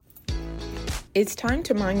It's time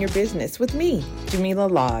to mind your business with me, Jamila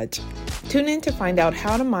Lodge. Tune in to find out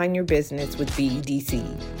how to mind your business with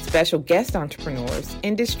BEDC, special guest entrepreneurs,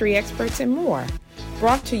 industry experts, and more.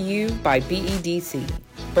 Brought to you by BEDC.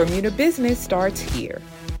 Bermuda Business starts here.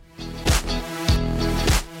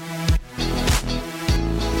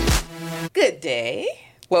 Good day.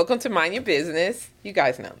 Welcome to Mind Your Business. You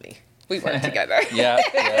guys know me. We work together. Yeah.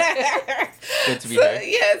 Good to be here.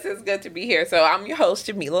 Yes, it's good to be here. So I'm your host,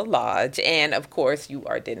 Jamila Lodge. And of course, you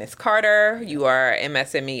are Dennis Carter. You are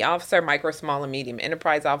MSME Officer, Micro, Small, and Medium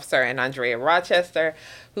Enterprise Officer, and Ondreyah Rochester,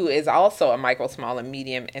 who is also a Micro, Small, and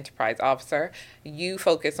Medium Enterprise Officer. You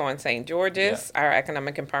focus on St. George's, our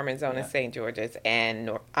Economic Empowerment Zone in St. George's, and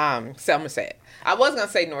Somerset. I was going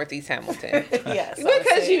to say Northeast Hamilton. Yes.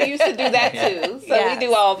 Because you used to do that too. So we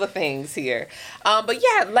do all the things here. But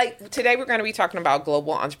yeah, like today we're going to be talking about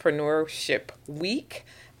Global Entrepreneurship Week,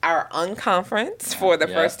 our unconference for the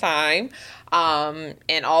first time.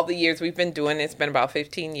 And all the years we've been doing it's been about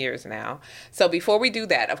 15 years now. So before we do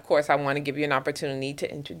that, of course, I want to give you an opportunity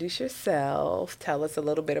to introduce yourself. Tell us a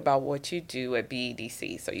little bit about what you do at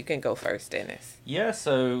BEDC. So you can go first, Dennis. Yeah,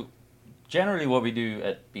 so generally what we do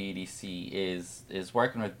at BEDC is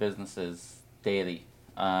working with businesses daily,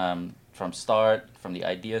 from the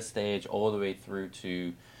idea stage all the way through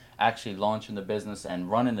to actually launching the business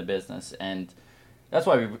and running the business. And that's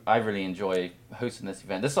why I really enjoy hosting this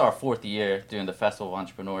event. This is our 4th year doing the Festival of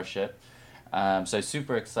Entrepreneurship. So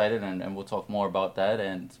super excited, and we'll talk more about that.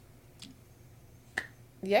 And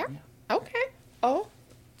Yeah. Okay. Oh.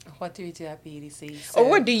 What do we do at BEDC? Or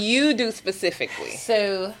what do you do specifically?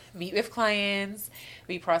 So, meet with clients.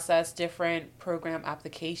 We process different program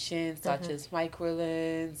applications such as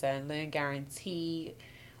microloans and loan guarantee.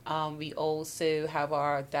 We also have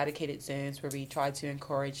our dedicated zones where we try to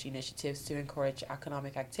encourage initiatives to encourage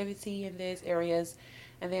economic activity in those areas.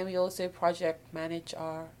 And then we also project manage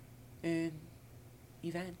our own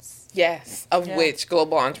events. Yes, of which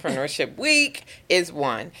Global Entrepreneurship Week is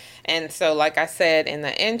one. And so, like I said in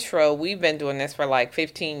the intro, we've been doing this for like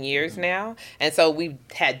 15 years now. And so we've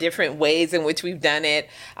had different ways in which we've done it.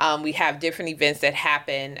 We have different events that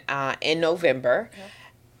happen in November.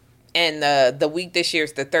 And the week this year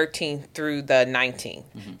is the 13th through the 19th.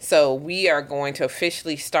 So we are going to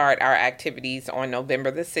officially start our activities on November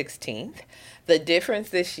the 16th. The difference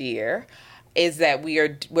this year is that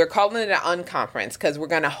we're calling it an unconference because we're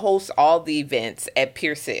going to host all the events at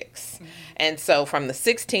Pier 6. And so from the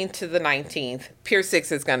 16th to the 19th, Pier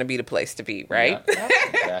 6 is going to be the place to be, right? Yeah,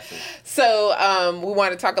 exactly. So we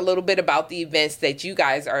want to talk a little bit about the events that you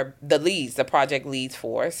guys are the project leads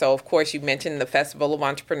for. So, of course, you mentioned the Festival of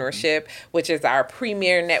Entrepreneurship, which is our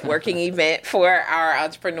premier networking event for our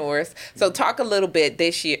entrepreneurs. So talk a little bit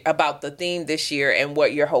this year about the theme this year and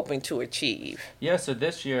what you're hoping to achieve. Yeah, so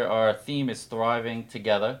this year our theme is Thriving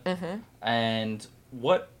Together. And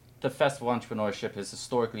what the Festival of Entrepreneurship has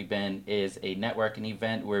historically been is a networking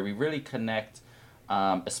event where we really connect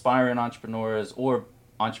aspiring entrepreneurs or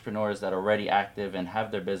entrepreneurs that are already active and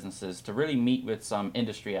have their businesses to really meet with some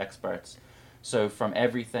industry experts. So from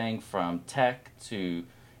everything from tech to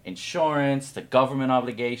insurance to government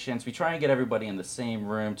obligations, we try and get everybody in the same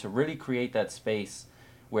room to really create that space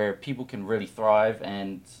where people can really thrive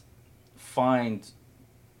and find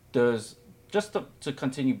those just to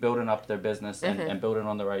continue building up their business and building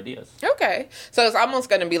on their ideas. Okay. So it's almost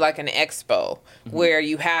going to be like an expo where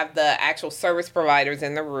you have the actual service providers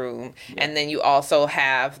in the room, and then you also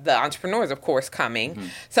have the entrepreneurs, of course, coming.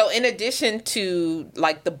 So in addition to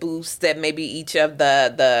like the booths that maybe each of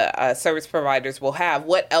the service providers will have,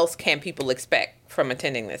 what else can people expect from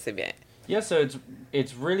attending this event? Yeah, so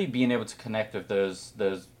it's really being able to connect with those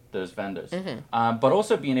vendors, but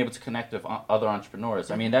also being able to connect with other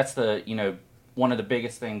entrepreneurs. I mean, that's one of the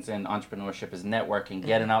biggest things in entrepreneurship is networking,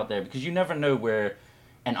 getting out there, because you never know where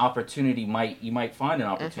an opportunity you might find an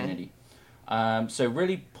opportunity. So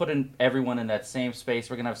really putting everyone in that same space.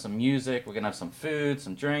 We're gonna have some music, we're gonna have some food,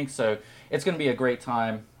 some drinks. So it's gonna be a great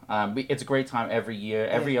time. It's a great time every year.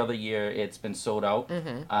 Every other year it's been sold out.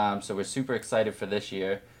 So we're super excited for this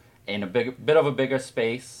year. In a bit of a bigger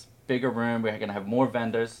space, bigger room. We're going to have more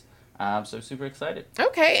vendors. So super excited.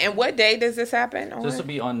 Okay. And what day does this happen on? This will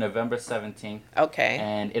be on November 17th. Okay.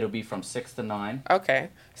 And it'll be from 6 to 9. Okay.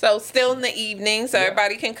 So still in the evening, so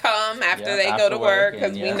everybody can come after they go to work,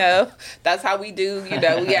 because we know that's how we do. We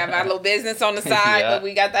have our little business on the side, but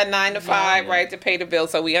we got that 9 to 5, right, to pay the bill.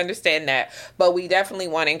 So we understand that. But we definitely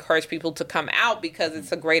want to encourage people to come out because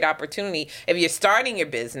it's a great opportunity. If you're starting your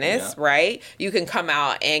business, right, you can come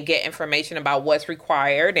out and get information about what's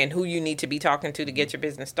required and who you need to be talking to get your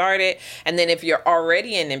business started. it. And then if you're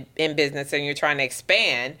already in business and you're trying to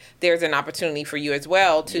expand, there's an opportunity for you as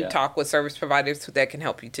well to talk with service providers that can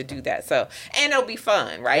help you to do that. So, and it'll be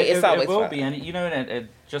fun, right? It's always fun. It will fun. be. And, and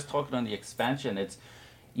just talking on the expansion, it's,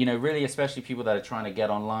 really, especially people that are trying to get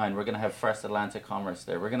online, we're going to have First Atlantic Commerce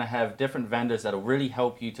there. We're going to have different vendors that will really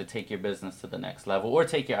help you to take your business to the next level or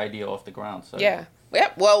take your idea off the ground. So yeah.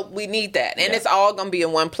 Yep. Well, we need that. And it's all going to be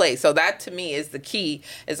in one place. So that to me is the key.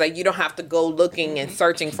 It's like you don't have to go looking and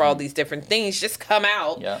searching for all these different things. Just come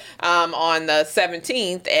out on the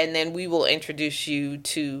 17th and then we will introduce you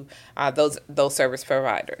to those service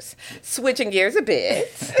providers. Switching gears a bit.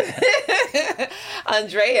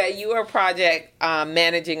 Ondreyah, you are project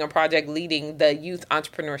managing or project leading the Youth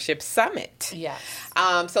Entrepreneurship Summit. Yes.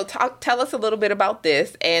 So tell us a little bit about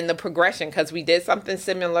this and the progression, because we did something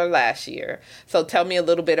similar last year. So tell me a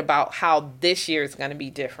little bit about how this year is going to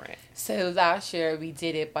be different. So last year we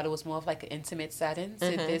did it, but it was more of like an intimate setting.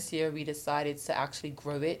 So this year we decided to actually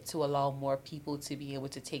grow it to allow more people to be able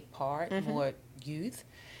to take part, more youth.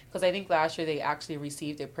 Because I think last year they actually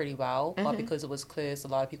received it pretty well, but because it was closed, a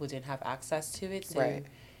lot of people didn't have access to it. So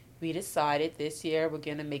we decided this year we're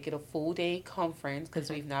going to make it a full day conference,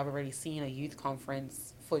 because we've never really seen a youth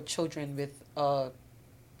conference for children with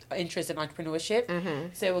interest in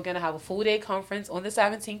entrepreneurship. So we're going to have a full day conference on the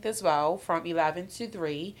 17th as well, from 11 to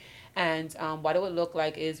 3. And what it would look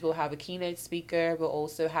like is we'll have a keynote speaker. We'll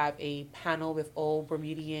also have a panel with all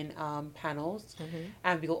Bermudian panels.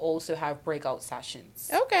 And we'll also have breakout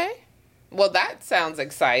sessions. Okay. Well, that sounds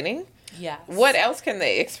exciting. Yes. What else can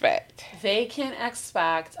they expect? They can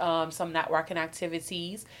expect some networking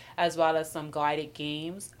activities, as well as some guided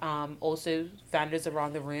games. Also, vendors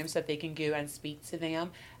around the room so that they can go and speak to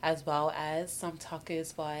them, as well as some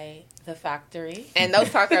tacos by the factory. And those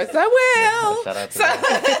tacos, I will.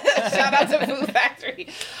 Shout out to Food Factory.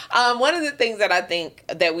 One of the things that I think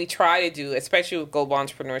that we try to do, especially with Global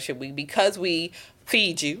Entrepreneurship Week, because we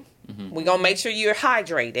feed you, we're going to make sure you're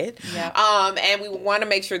hydrated. And we want to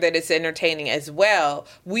make sure that it's entertaining as well.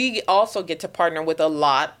 We also get to partner with a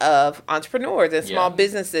lot of entrepreneurs and small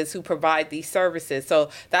businesses who provide these services. So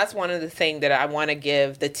that's one of the things that I want to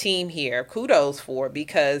give the team here kudos for,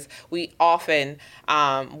 because we often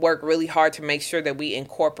work really hard to make sure that we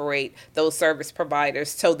incorporate those service providers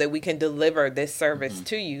so that we can deliver this service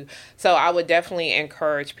to you. So I would definitely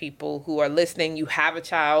encourage people who are listening, you have a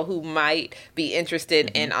child who might be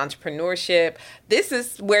interested in entrepreneurship. This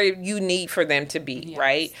is where you need for them to be,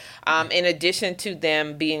 right? In addition to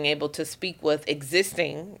them being able to speak with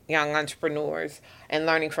existing young entrepreneurs and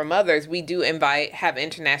learning from others, we do have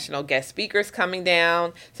international guest speakers coming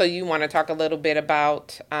down. So you want to talk a little bit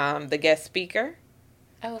about the guest speaker?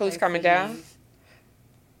 Who's coming down?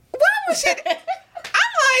 Why was it? I'm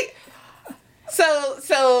like,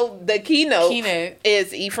 so the keynote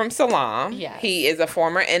is Ephraim Salam. Yes. He is a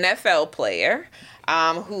former NFL player.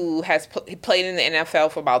 Who has played in the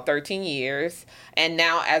NFL for about 13 years. And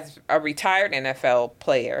now as a retired NFL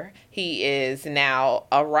player, he is now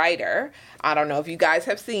a writer. I don't know if you guys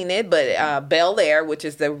have seen it, but Bel Air, which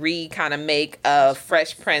is the kind of make of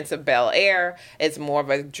Fresh Prince of Bel Air, is more of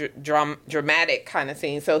a dramatic kind of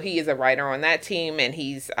scene. So he is a writer on that team, and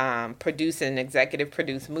he's executive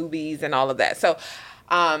produced movies and all of that. So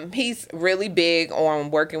he's really big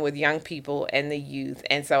on working with young people and the youth.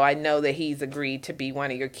 And so I know that he's agreed to be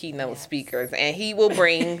one of your keynote speakers, and he will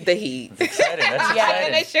bring the heat. That's exciting. That's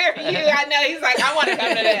exciting. And sure, I know he's like, I want to come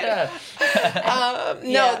to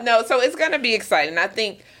that. No. So it's going to be exciting. I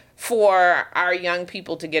think for our young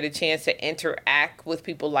people to get a chance to interact with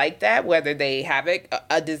people like that, whether they have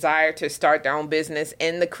a desire to start their own business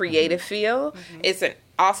in the creative field, it's an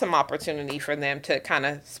awesome opportunity for them to kind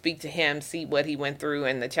of speak to him, see what he went through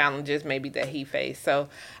and the challenges maybe that he faced. So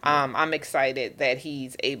I'm excited that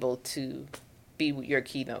he's able to be your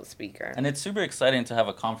keynote speaker. And it's super exciting to have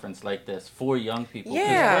a conference like this for young people.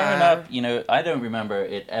 Yeah. Growing up, I don't remember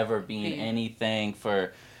it ever being anything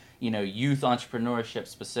for, youth entrepreneurship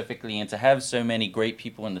specifically, and to have so many great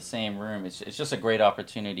people in the same room, it's just a great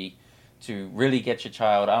opportunity to really get your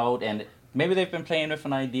child out. And maybe they've been playing with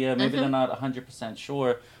an idea, maybe they're not 100%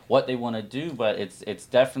 sure what they want to do, but it's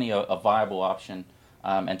definitely a viable option.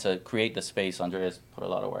 And to create the space, Ondreyah's put a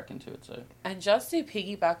lot of work into it. So. And just to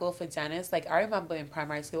piggyback off of Dennis, like I remember in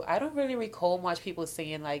primary school, I don't really recall much people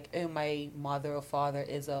saying like, oh, my mother or father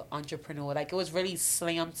is an entrepreneur. Like it was really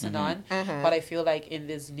slammed to none. But I feel like in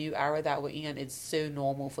this new era that we're in, it's so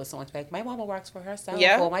normal for someone to be like, my mama works for herself,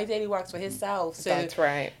 or my daddy works for himself. So that's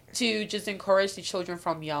right. To just encourage the children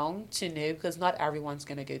from young to know, because not everyone's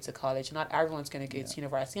going to go to college, not everyone's going to go to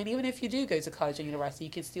university. And even if you do go to college and university,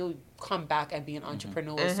 you can still come back and be an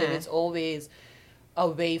entrepreneur. So it's always a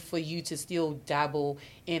way for you to still dabble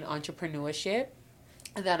in entrepreneurship.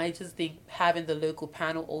 And then I just think having the local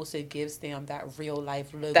panel also gives them that real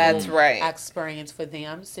life local That's right. experience for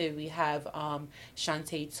them. So we have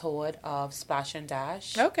Shantae Todd of Splash and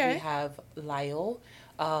Dash. Okay. We have Lyle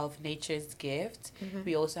of Nature's Gift.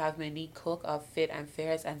 We also have Monique Cook of Fit and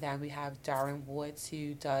Fairs, and then we have Darren Woods,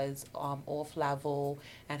 who does off level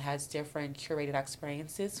and has different curated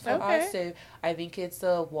experiences for us. So I think it's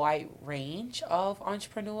a wide range of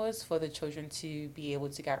entrepreneurs for the children to be able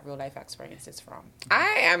to get real life experiences from.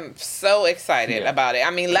 I am so excited about it.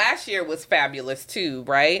 I mean, last year was fabulous too,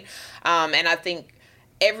 right? And I think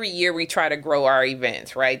every year we try to grow our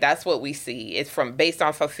events, right? That's what we see. It's based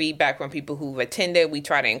off of feedback from people who've attended. We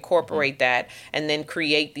try to incorporate that and then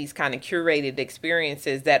create these kind of curated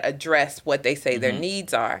experiences that address what they say their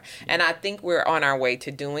needs are. And I think we're on our way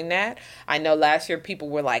to doing that. I know last year people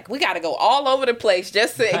were like, we got to go all over the place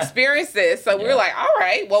just to experience this. So we're like, all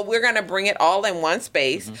right, well, we're going to bring it all in one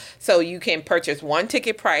space so you can purchase one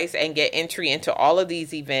ticket price and get entry into all of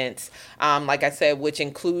these events. Like I said, which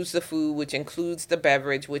includes the food, which includes the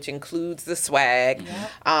beverage, which includes the swag,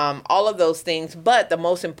 all of those things. But the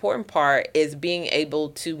most important part is being able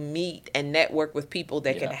to meet and network with people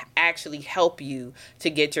that can actually help you to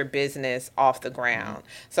get your business off the ground.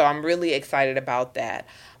 So I'm really excited about that.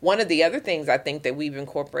 One of the other things I think that we've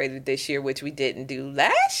incorporated this year, which we didn't do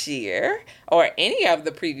last year or any of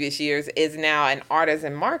the previous years, is now an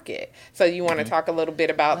artisan market. So you want to talk a little bit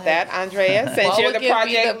about that, Ondreyah, since you're the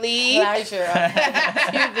project lead? Pleasure of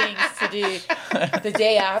having two things to do the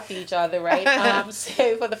day after each other, right?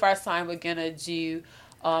 So for the first time, we're going to do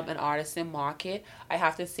an artisan market. I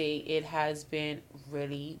have to say it has been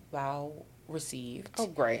really well received. Oh,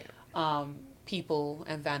 great. People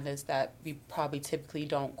and vendors that we probably typically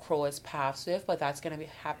don't cross paths with, but that's going to be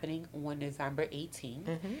happening on November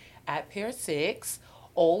 18th at Pier 6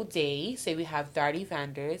 all day. So we have 30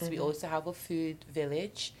 vendors. We also have a food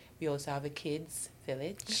village. We also have a kids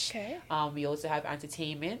village. Okay. We also have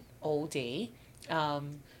entertainment all day.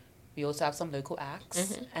 We also have some local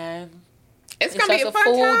acts. And it's going to be a fun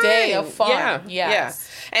full time. day of fun. Yeah.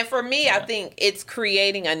 And for me, I think it's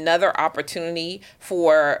creating another opportunity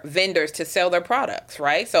for vendors to sell their products,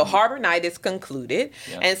 right? So Harbor Night is concluded.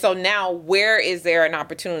 And so now where is there an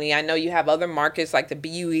opportunity? I know you have other markets like the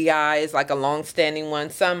BUEI is like a long-standing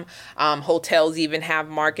one. Some hotels even have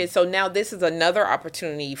markets. So now this is another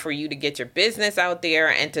opportunity for you to get your business out there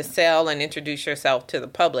and to sell and introduce yourself to the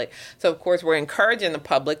public. So, of course, we're encouraging the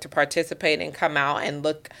public to participate and come out and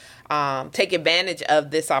take advantage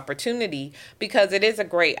of this opportunity, because it is a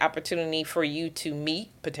great opportunity for you to meet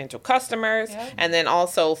potential customers and then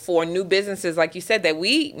also for new businesses, like you said, that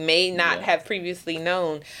we may not have previously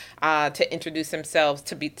known to introduce themselves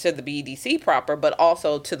to the BEDC proper, but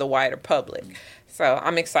also to the wider public. So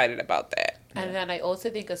I'm excited about that. And then I also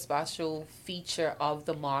think a special feature of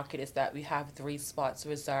the market is that we have 3 spots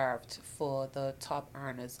reserved for the top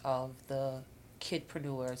earners of the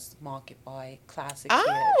Kidpreneurs Market by Classic Kids.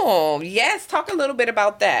 Oh, yes. Talk a little bit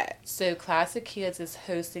about that. So Classic Kids is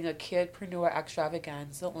hosting a Kidpreneur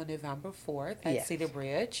extravaganza on November 4th at Cedar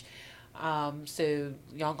Bridge. So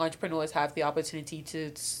young entrepreneurs have the opportunity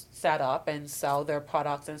to set up and sell their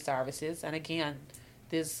products and services. And again,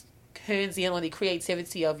 this hones in on the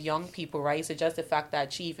creativity of young people, right? So just the fact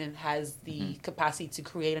that she even has the capacity to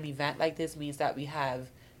create an event like this means that we have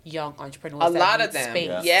young entrepreneurs. A lot of them.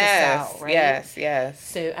 Yes. To sell, right? Yes.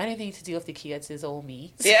 So anything to do with the kids is all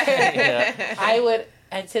me. Yeah. I would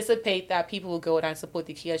anticipate that people will go and support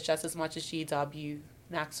the kids just as much as GW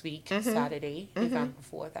next week, Saturday, November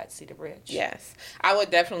 4th at Cedar Bridge. Yes. I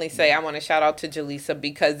would definitely say I want to shout out to Jaleesa,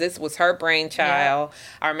 because this was her brainchild.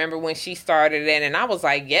 I remember when she started it, and I was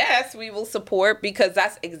like, yes, we will support, because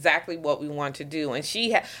that's exactly what we want to do. And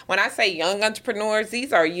when I say young entrepreneurs,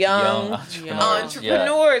 these are young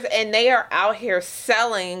entrepreneurs, and they are out here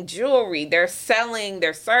selling jewelry. They're selling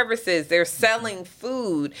their services. They're selling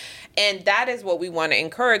food. And that is what we want to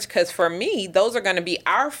encourage, because for me, those are going to be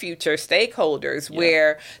our future stakeholders where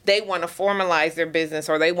they want to formalize their business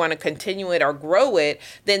or they want to continue it or grow it.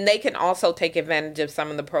 Then they can also take advantage of some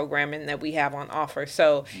of the programming that we have on offer.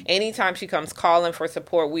 So anytime she comes calling for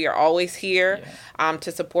support, we are always here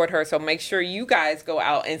to support her. So make sure you guys go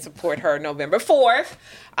out and support her November 4th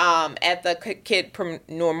at the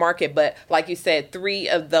Kidpreneur Market. But like you said, 3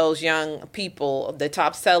 of those young people, the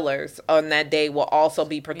top sellers on that day, will also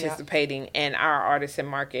be participating in our Artisan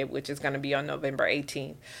Market, which is going to be on November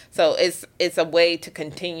 18th. So it's a way to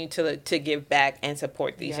continue to give back and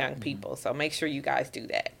support these young people. So make sure you guys do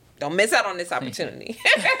that. Don't miss out on this opportunity.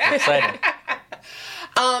 Exciting.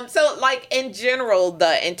 So, like, in general,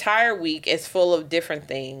 the entire week is full of different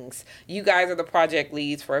things. You guys are the project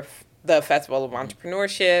leads for the Festival of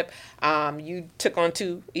Entrepreneurship. You took on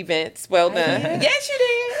 2 events. Well done. Yes, you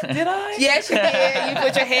did. Did I? Yes, you did. You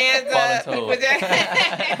put your hands up. You put your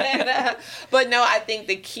hands up. But no, I think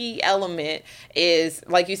the key element is,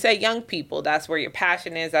 like you say, young people. That's where your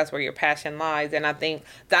passion is. That's where your passion lies. And I think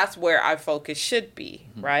that's where our focus should be,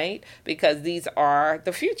 right? Because these are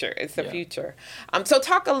the future. It's the future. So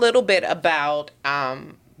talk a little bit about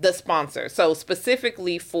the sponsor. So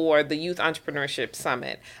specifically for the Youth Entrepreneurship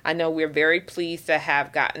Summit, I know we're very pleased to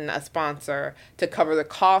have gotten a sponsor to cover the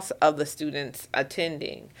cost of the students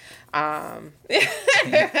attending. So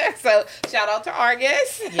shout out to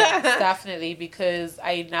Argus. Yes, definitely, because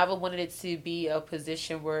I never wanted it to be a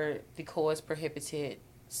position where the cost prohibited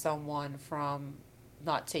someone from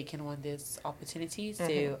not taking on this opportunity.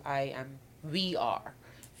 So we are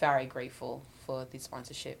very grateful for the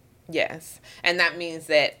sponsorship. Yes, and that means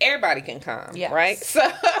that everybody can come, right? So,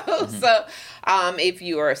 if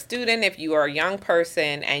you are a student, if you are a young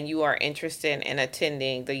person, and you are interested in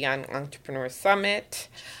attending the Young Entrepreneur Summit,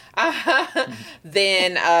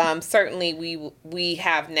 then certainly we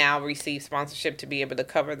have now received sponsorship to be able to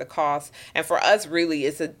cover the cost. And for us, really,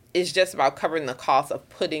 it's just about covering the cost of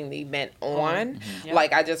putting the event on.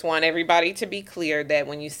 Like, I just want everybody to be clear that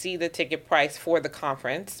when you see the ticket price for the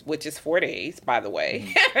conference, which is 4 days, by the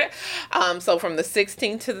way, so from the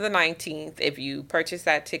 16th to the 19th, if you purchase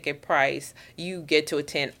that ticket price, you get to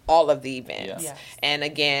attend all of the events. And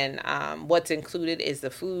again, what's included is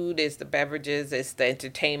the food, is the beverages, is the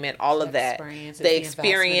entertainment, all of that. The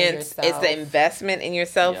experience, it's the investment in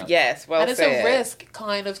yourself. Yes, well and said. And it's a risk,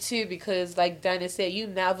 kind of, too, because like Dennis said, you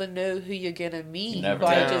never know who you're gonna meet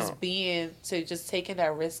by just taking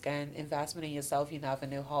that risk and investment in yourself. You never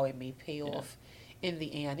know how it may pay off in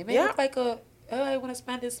the end. It may look like I want to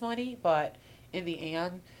spend this money, but in the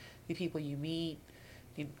end, the people you meet,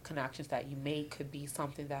 the connections that you make could be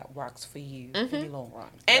something that works for you in the long run.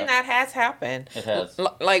 And that has happened. It has.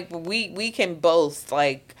 Like, we can boast,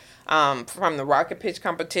 like, from the rocket pitch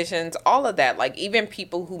competitions, all of that. Like, even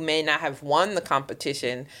people who may not have won the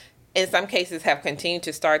competition, in some cases have continued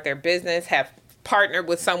to start their business, have partnered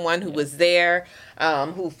with someone who was there,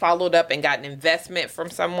 who followed up and got an investment from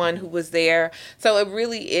someone who was there. So it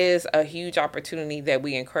really is a huge opportunity that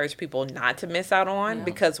we encourage people not to miss out on,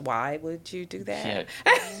 because why would you do that?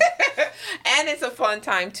 And it's a fun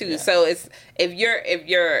time too. So it's if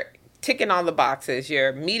you're ticking all the boxes,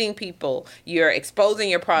 you're meeting people, you're exposing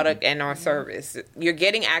your product and or service, you're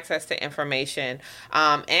getting access to information,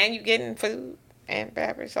 and you're getting food and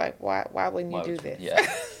beverage. Like, why wouldn't you do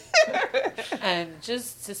this? And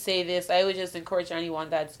just to say this, I would just encourage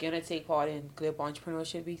anyone that's going to take part in Global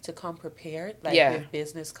Entrepreneurship Week to come prepared, like with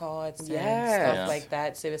business cards and stuff like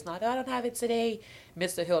that. So it's not, I don't have it today.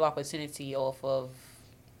 Miss the whole opportunity off of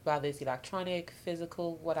whether it's electronic,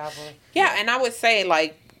 physical, whatever. Yeah, and I would say,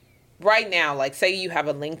 like, right now, like, say you have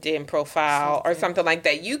a LinkedIn profile or something like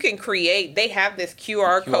that, you can create, they have this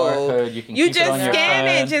QR code. You can you keep just it on your scan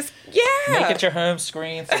phone. it, just, Make it your home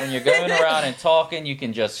screen, so when you're going around and talking, you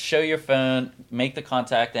can just show your phone, make the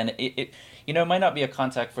contact, and it might not be a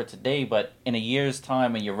contact for today, but in a year's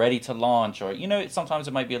time when you're ready to launch, or, sometimes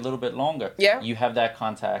it might be a little bit longer. You have that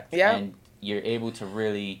contact, and you're able to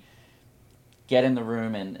really get in the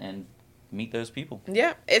room and meet those people.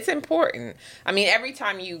 Yeah, it's important. I mean, every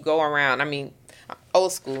time you go around,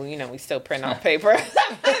 old school, we still print out paper.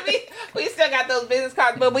 we still got those business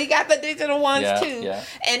cards, but we got the digital ones too. Yeah.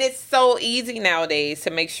 And it's so easy nowadays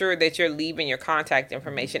to make sure that you're leaving your contact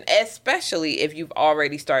information, especially if you've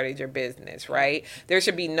already started your business, right? There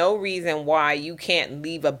should be no reason why you can't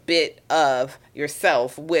leave a bit of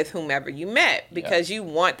yourself with whomever you met, because you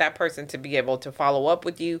want that person to be able to follow up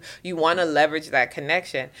with you. You want to leverage that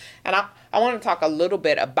connection. And I want to talk a little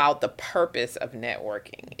bit about the purpose of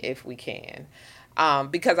networking, if we can.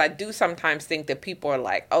 Because I do sometimes think that people are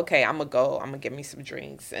like, okay, I'm going to get me some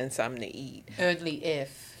drinks and something to eat. Only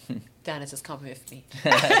if Dennis is coming with me.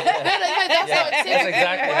 That's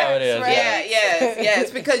exactly how it is. Right?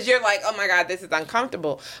 Yes. Because you're like, oh my God, this is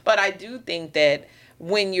uncomfortable. But I do think that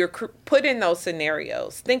when you're put in those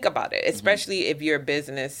scenarios, think about it, especially if you're a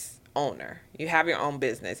business owner, you have your own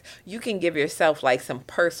business, you can give yourself like some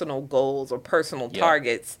personal goals or personal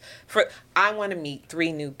targets for, I want to meet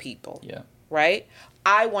 3 new people. Right?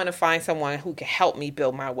 I want to find someone who can help me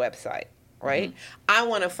build my website. Right? I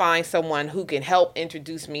want to find someone who can help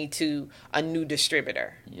introduce me to a new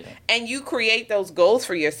distributor. And you create those goals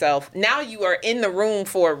for yourself. Now you are in the room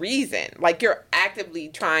for a reason. Like, you're actively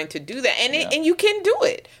trying to do that. And you can do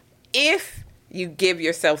it if you give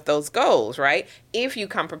yourself those goals, right? If you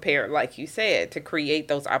come prepared, like you said, to create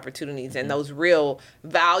those opportunities and those real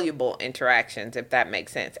valuable interactions, if that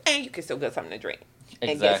makes sense. And you can still get something to drink.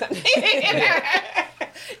 Exactly. And get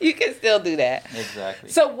something. You can still do that. Exactly.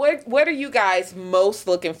 So what are you guys most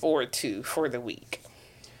looking forward to for the week?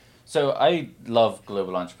 So I love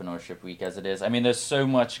Global Entrepreneurship Week as it is. I mean, there's so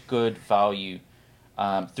much good value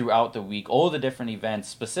throughout the week, all the different events.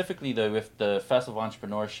 Specifically, though, with the Festival of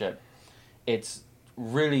Entrepreneurship, it's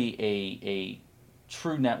really a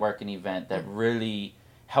true networking event that really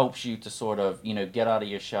helps you to sort of, get out of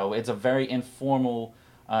your shell. It's a very informal,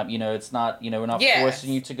 it's not, we're not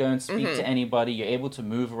forcing you to go and speak to anybody. You're able to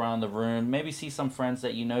move around the room, maybe see some friends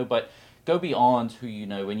that you know, but go beyond who you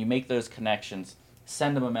know. When you make those connections,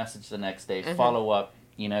 send them a message the next day, follow up,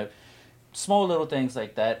 small little things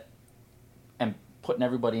like that. And putting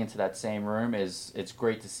everybody into that same room it's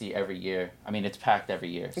great to see every year. I mean, it's packed every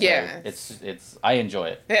year. So it's I enjoy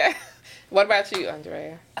it. Yeah. What about you,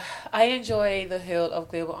 Ondreyah? I enjoy the hill of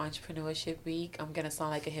Global Entrepreneurship Week. I'm going to sound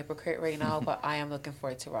like a hypocrite right now, but I am looking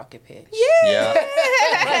forward to Rocket Pitch. Yeah.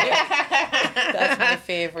 That's my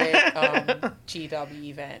favorite GW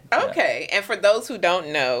event. Okay. And for those who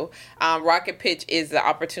don't know, Rocket Pitch is the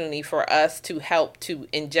opportunity for us to help to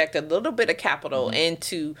inject a little bit of capital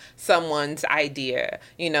into someone's idea.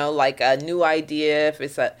 Like a new idea, if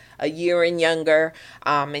it's a year and younger,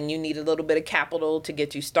 and you need a little bit of capital to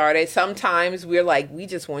get you started. Sometimes we're like, we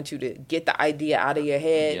just want you to get the idea out of your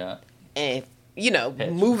head and, pitch.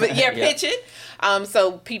 Move it. Pitch it.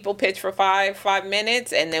 So people pitch for five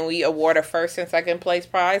minutes, and then we award a first and second place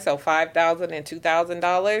prize, so $5,000 and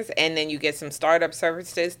 $2,000, and then you get some startup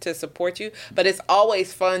services to support you. But it's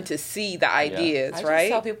always fun to see the ideas, I right?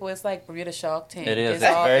 just tell people it's like Bermuda Shark Tank. It is.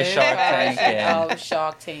 It's very Shark Tank. I love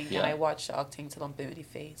Shark Tank, and I watch Shark Tank till I'm blue in the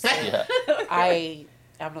face. So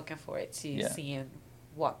I'm looking forward to seeing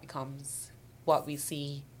what becomes, what we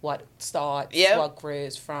see, what starts, what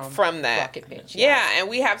grows from that Rocket Pitch. Yeah, and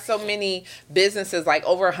we have so many businesses, like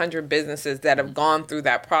over 100 businesses that have gone through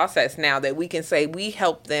that process now, that we can say we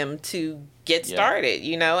help them to get started,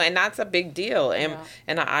 and that's a big deal. And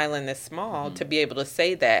an island this small, to be able to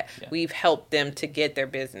say that we've helped them to get their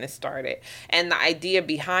business started. And the idea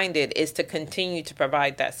behind it is to continue to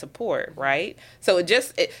provide that support, right? So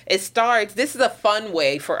it starts, this is a fun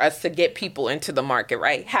way for us to get people into the market,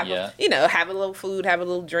 right? Have a little food, have a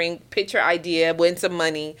little drink, pitch your idea, win some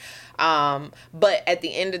money. But at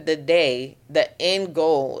the end of the day, the end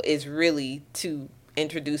goal is really to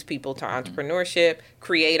introduce people to entrepreneurship,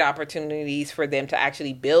 create opportunities for them to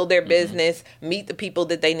actually build their business, meet the people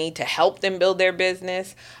that they need to help them build their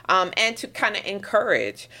business, and to kind of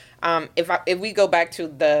encourage. If we go back to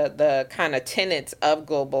the kind of tenets of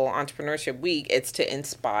Global Entrepreneurship Week, it's to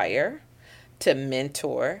inspire, to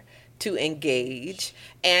mentor, to engage,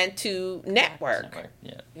 and to network,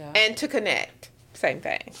 and to connect. Same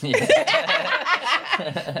thing.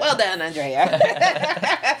 Well done,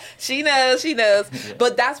 Ondreyah. She knows. Yeah.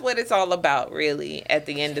 But that's what it's all about, really, at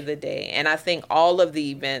the end of the day. And I think all of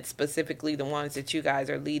the events, specifically the ones that you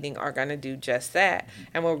guys are leading, are going to do just that.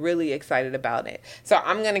 And we're really excited about it. So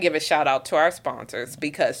I'm going to give a shout out to our sponsors,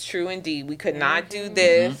 because true indeed, we could not do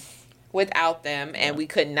this without them, and we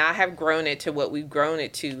could not have grown it to what we've grown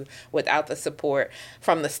it to without the support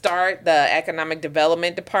from the start. The Economic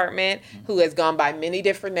Development Department, who has gone by many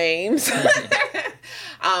different names,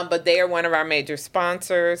 but they are one of our major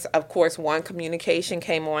sponsors. Of course, One Communication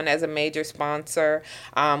came on as a major sponsor.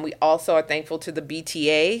 We also are thankful to the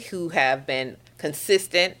BTA, who have been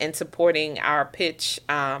consistent in supporting our pitch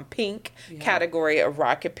pink category of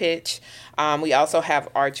Rocket Pitch. We also have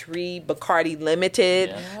Archery, Bacardi Limited.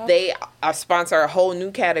 Yeah. They sponsor a whole new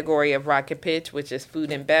category of Rocket Pitch, which is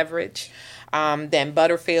food and beverage. Then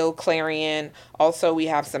Butterfield, Clarion. Also, we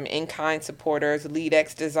have some in-kind supporters: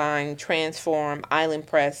 LeadX Design, Transform, Island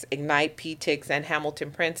Press, Ignite, PTix, and Hamilton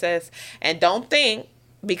Princess. And don't think,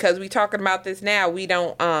 because we're talking about this now,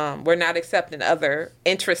 we're not accepting other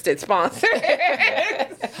interested sponsors.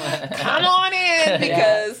 Come on in,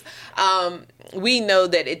 because we know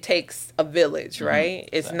that it takes a village, right?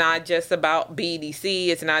 It's not just about BEDC.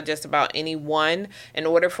 It's not just about anyone. In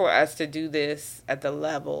order for us to do this at the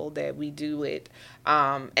level that we do it,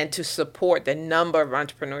 and to support the number of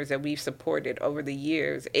entrepreneurs that we've supported over the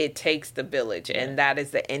years, it takes the village, and that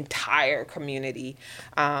is the entire community.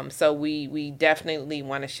 So we definitely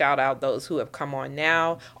want to shout out those who have come on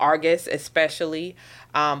now, Argus especially.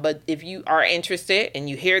 But if you are interested and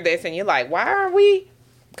you hear this and you're like, why are we?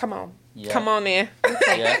 Come on. Yeah. Come on in. And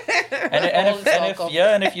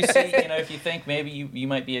if you see, if you think maybe you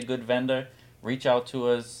might be a good vendor, reach out to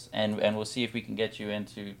us, and we'll see if we can get you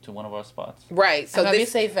into one of our spots. Right. So and when we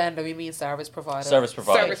say vendor, we mean service provider. Service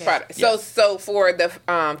provider. Service provider. So for the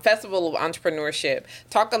Festival of Entrepreneurship,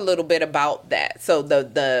 talk a little bit about that. So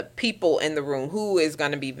the people in the room, who is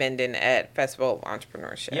going to be vending at Festival of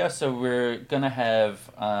Entrepreneurship? Yeah, so we're going to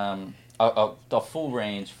have a full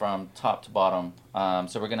range from top to bottom.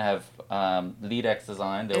 So we're going to have Lead X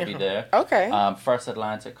Design. They'll be there. Okay. First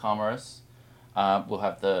Atlantic Commerce. We'll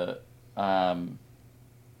have the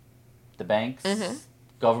banks,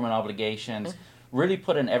 government obligations, really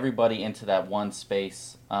putting everybody into that one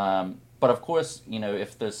space. But of course,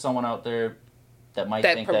 if there's someone out there that might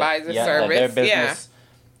think provides that, a service, that their business,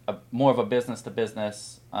 more of a business to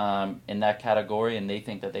business in that category, and they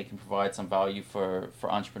think that they can provide some value for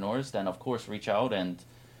entrepreneurs, then of course reach out and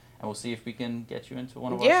we'll see if we can get you into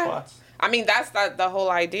one of our spots. I mean, that's the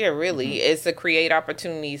whole idea, really, is to create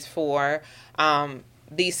opportunities for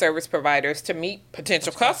these service providers to meet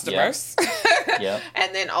potential customers.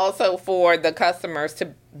 And then also for the customers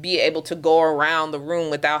to be able to go around the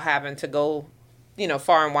room without having to go,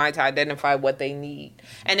 far and wide to identify what they need.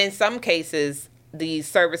 And in some cases, these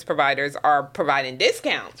service providers are providing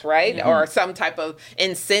discounts, right? Or some type of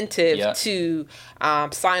incentive to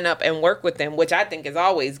sign up and work with them, which I think is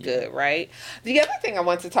always good, right? The other thing I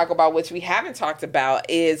want to talk about, which we haven't talked about,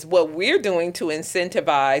 is what we're doing to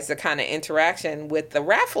incentivize the kind of interaction with the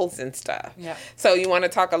raffles and stuff. Yeah. So you want to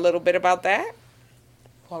talk a little bit about that?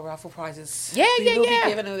 Well, raffle prizes. We will be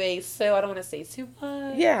giving away, so I don't want to say too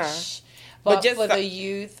much. Yeah. But just for the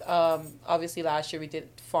youth, obviously last year we did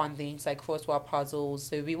fun things like crossword puzzles.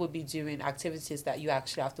 So we would be doing activities that you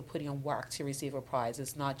actually have to put in work to receive a prize.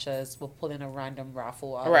 It's not just we're pulling a random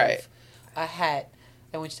raffle out of a hat.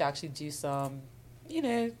 I want you to actually do some,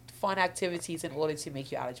 fun activities in order to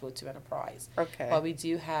make you eligible to win a prize. Okay. But we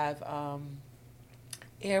do have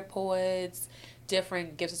airports,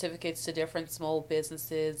 different gift certificates to different small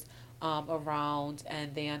businesses around,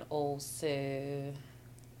 and then also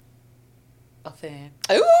a fan.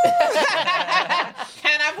 Ooh! Can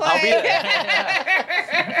I play? I'll be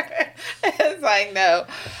there. It's like, no.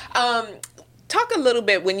 Talk a little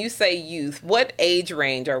bit, when you say youth, what age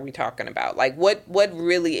range are we talking about? Like, what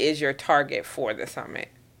really is your target for the summit?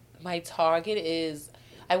 My target is,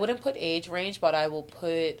 I wouldn't put age range, but I will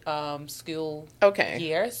put school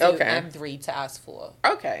year. So M3 to ask for.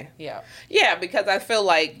 Okay. Yeah. Yeah, because I feel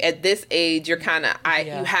like at this age, you're kind of,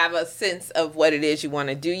 you have a sense of what it is you want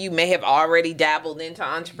to do. You may have already dabbled into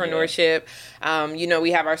entrepreneurship.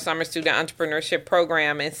 We have our summer student entrepreneurship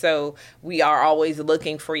program, and so we are always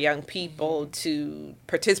looking for young people to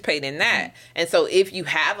participate in that. And so if you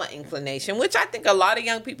have an inclination, which I think a lot of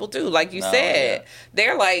young people do, like you said,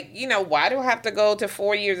 they're like, why do I have to go to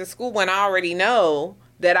 4 years of school when I already know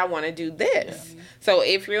that I want to do this? So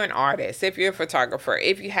if you're an artist, if you're a photographer,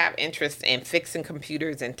 if you have interest in fixing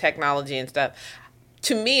computers and technology and stuff,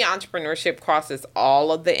 to me, entrepreneurship crosses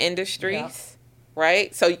all of the industries,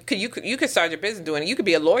 right? So you could start your business doing it. You could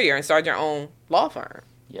be a lawyer and start your own law firm,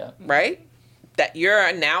 right? That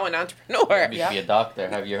you're now an entrepreneur. You could be a doctor,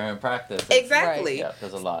 have your own practice. Exactly. Yeah,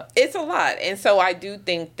 there's a lot. It's a lot. And so I do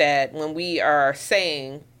think that when we are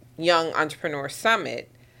saying Young Entrepreneur Summit,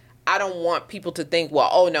 I don't want people to think, well,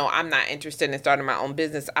 oh no, I'm not interested in starting my own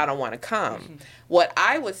business. I don't want to come. What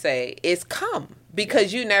I would say is come,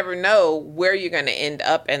 because you never know where you're going to end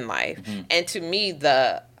up in life. And to me,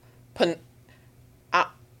 the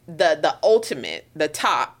ultimate, the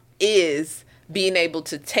top is being able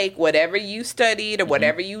to take whatever you studied or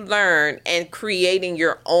whatever you learned and creating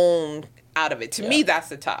your own out of it. To me, that's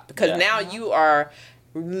the top, because now you are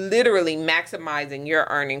literally maximizing your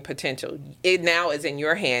earning potential. It now is in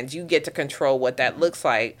your hands. You get to control what that looks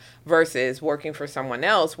like versus working for someone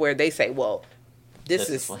else where they say, well, this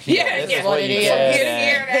is what it is.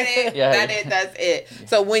 That's it.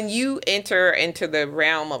 So when you enter into the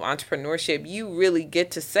realm of entrepreneurship, you really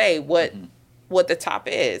get to say what the top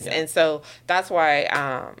is. And so that's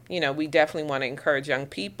why, we definitely want to encourage young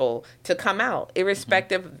people to come out,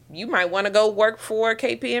 irrespective. You might want to go work for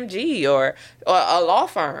KPMG or a law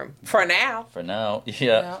firm for now.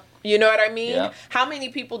 You know what I mean? Yeah. How many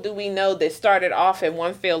people do we know that started off in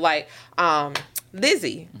one field, like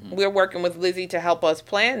Lizzie? We're working with Lizzie to help us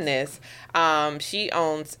plan this. She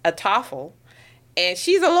owns a TOEFL, and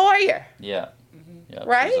she's a lawyer.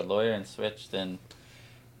 Right? She's a lawyer and switched and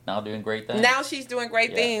now doing great things. Now she's doing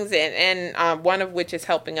great things, and one of which is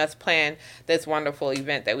helping us plan this wonderful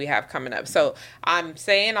event that we have coming up. So I'm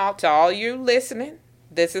saying to all you listening,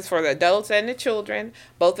 this is for the adults and the children.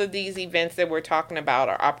 Both of these events that we're talking about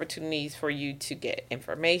are opportunities for you to get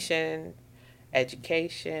information,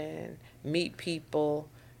 education, meet people,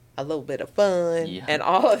 a little bit of fun and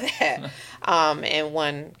all of that in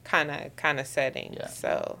one kind of setting. Yeah.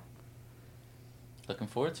 So looking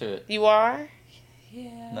forward to it. You are?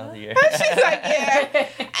 Yeah. Another year. She's like, yeah.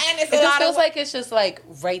 And it just feels like it's just like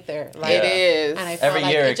right there. Like, it is. And I feel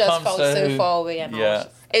like it just felt so far away. And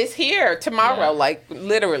it's here tomorrow, like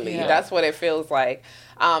literally. Yeah. That's what it feels like.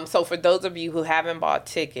 So for those of you who haven't bought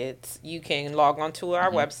tickets, you can log on to our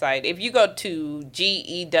website. If you go to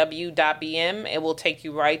gew.bm, it will take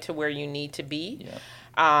you right to where you need to be. Yeah.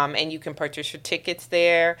 And you can purchase your tickets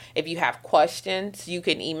there. If you have questions, you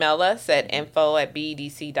can email us at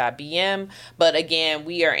info@bedc.bm. But again,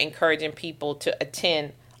 we are encouraging people to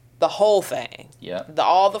attend the whole thing. Yeah.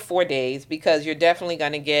 All the 4 days, because you're definitely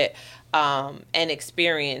going to get an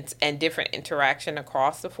experience and different interaction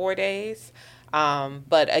across the 4 days.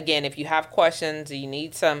 But again, if you have questions, you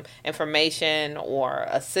need some information or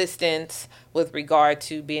assistance with regard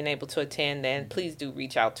to being able to attend, then please do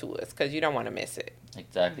reach out to us because you don't want to miss it.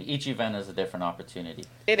 Exactly. Each event is a different opportunity.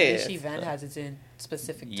 It is. Each event has its own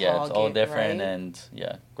specific target. Yeah, it's all different, right? And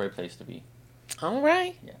great place to be. All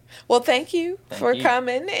right. Yeah. Well, thank you for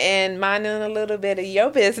coming and minding a little bit of your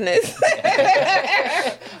business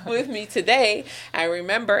with me today. And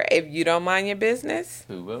remember, if you don't mind your business,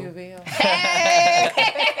 who will? You will.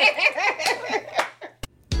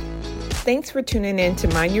 Thanks for tuning in to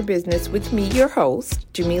Mind Your Business with me, your host,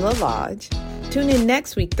 Jamila Lodge. Tune in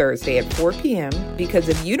next week, Thursday at 4 p.m. because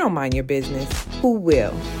if you don't mind your business, who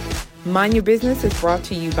will? Mind Your Business is brought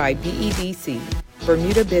to you by BEDC.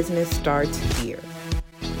 Bermuda Business starts here.